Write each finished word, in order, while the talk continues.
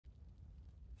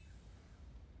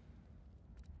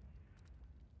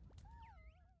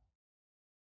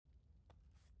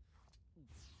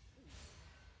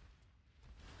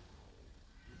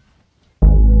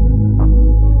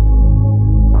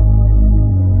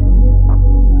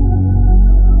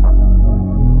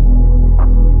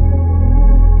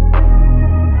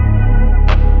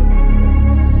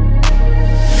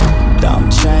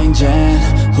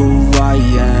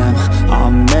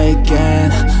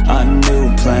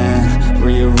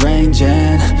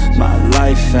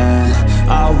life, and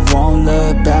I won't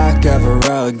look back ever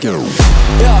again.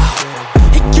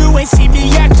 You ain't see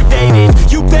me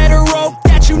activated. You better hope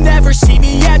that you never see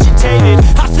me agitated.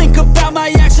 I think about my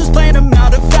actions, plan them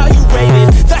out,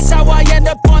 evaluated. That's how I end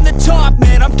up on the top,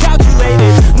 man, I'm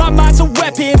calculated. My mind's a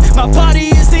weapon, my body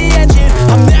is the engine.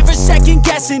 I'm never second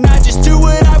guessing, I just do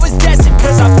what I was destined.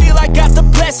 Cause I feel I got the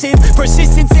blessing,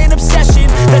 persistence and obsession.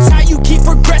 That's how you keep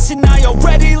progressing, I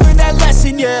already learned that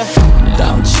lesson, yeah.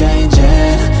 I'm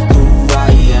changing who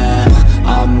I am,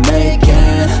 I'm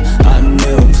making a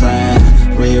new plan,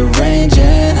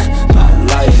 rearranging my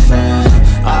life, and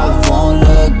I won't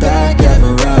look back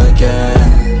ever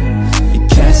again. You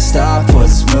can't stop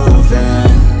what's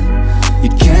moving, you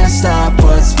can't stop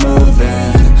what's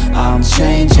moving. I'm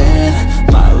changing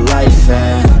my life,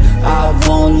 and I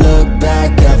won't look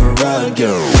back ever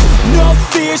again. No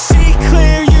fear, see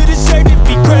clear, you deserve to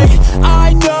be great.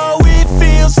 I know it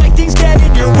feels like things get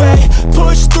in your way.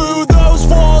 Push through those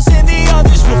walls and the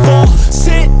others will fall.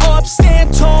 Sit up,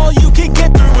 stand tall, you can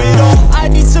get through it all. I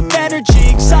need some energy,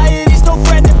 anxiety's no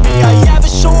friend to me. I have a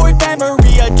short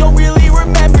memory, I don't really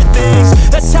remember things.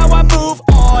 That's how I move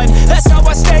on, that's how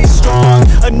I stay strong.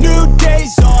 A new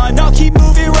day's on, I'll keep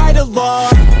moving right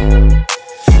along.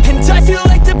 And I feel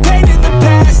like the pain in the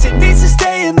past, it needs to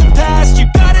stay in the past. You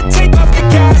gotta take off the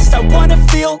cast. I wanna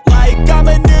feel like I'm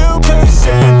a new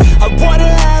person. I wanna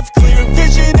have clear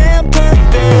vision and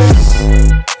purpose.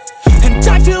 And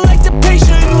I feel like the pain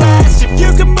shouldn't last. If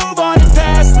you can move on and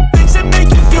past the things that make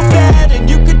you feel bad, and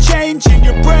you can change in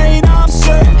your brain, I'm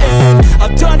certain.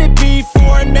 I've done it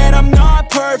before, and man, I'm not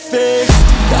perfect.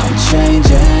 I'm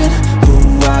changing who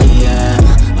I am,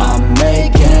 I'm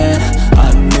making a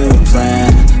new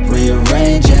plan,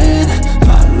 rearranging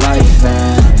my life,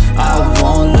 and I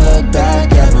won't look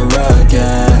back ever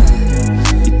again.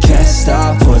 You can't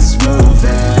stop what's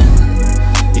moving,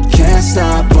 you can't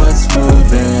stop what's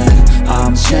moving.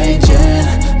 I'm changing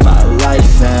my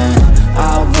life, and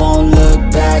I won't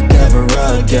look back ever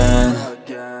again.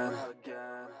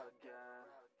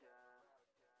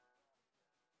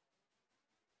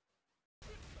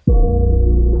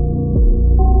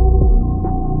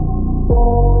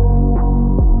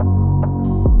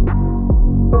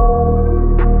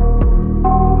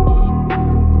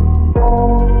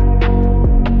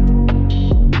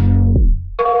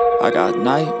 I got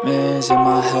nightmares in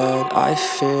my head, I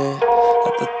fear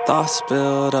that the thoughts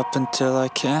build up until I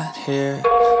can't hear,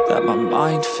 that my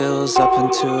mind fills up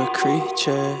into a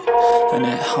creature, and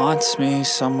it haunts me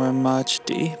somewhere much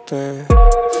deeper.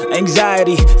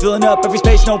 Anxiety, filling up every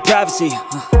space, no privacy.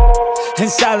 And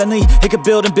silently, it could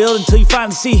build and build until you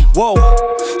finally see, whoa,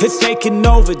 it's taking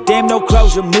over, damn no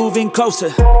closure, moving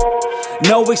closer.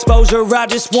 No exposure, I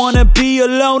just wanna be a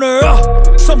loner.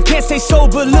 Some can't stay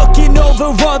sober, looking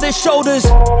over all their shoulders,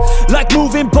 like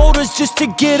moving boulders just to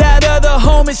get out of the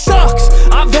home. It sucks,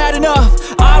 I've had enough,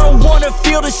 I don't wanna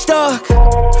feel the stuck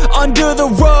under the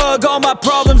rug, all my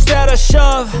problems that I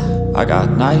shove. I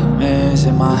got nightmares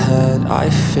in my head, I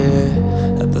fear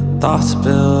that the thoughts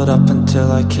build up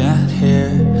until I can't hear,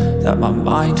 that my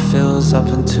mind fills up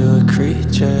into a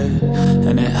creature,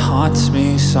 and it haunts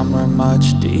me somewhere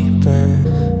much deeper.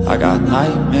 I got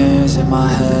nightmares in my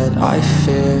head, I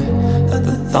fear that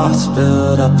the thoughts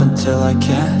build up until I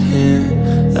can't hear,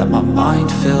 that my mind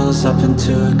fills up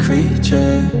into a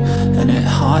creature, and it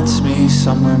haunts me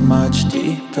somewhere much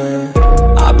deeper.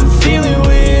 I've been feeling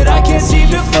weird, I can't seem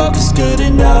to focus good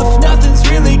enough. Nothing's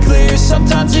really clear,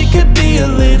 sometimes it could be a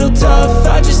little tough.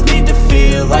 I just need to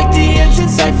feel like the end's in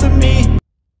sight for me.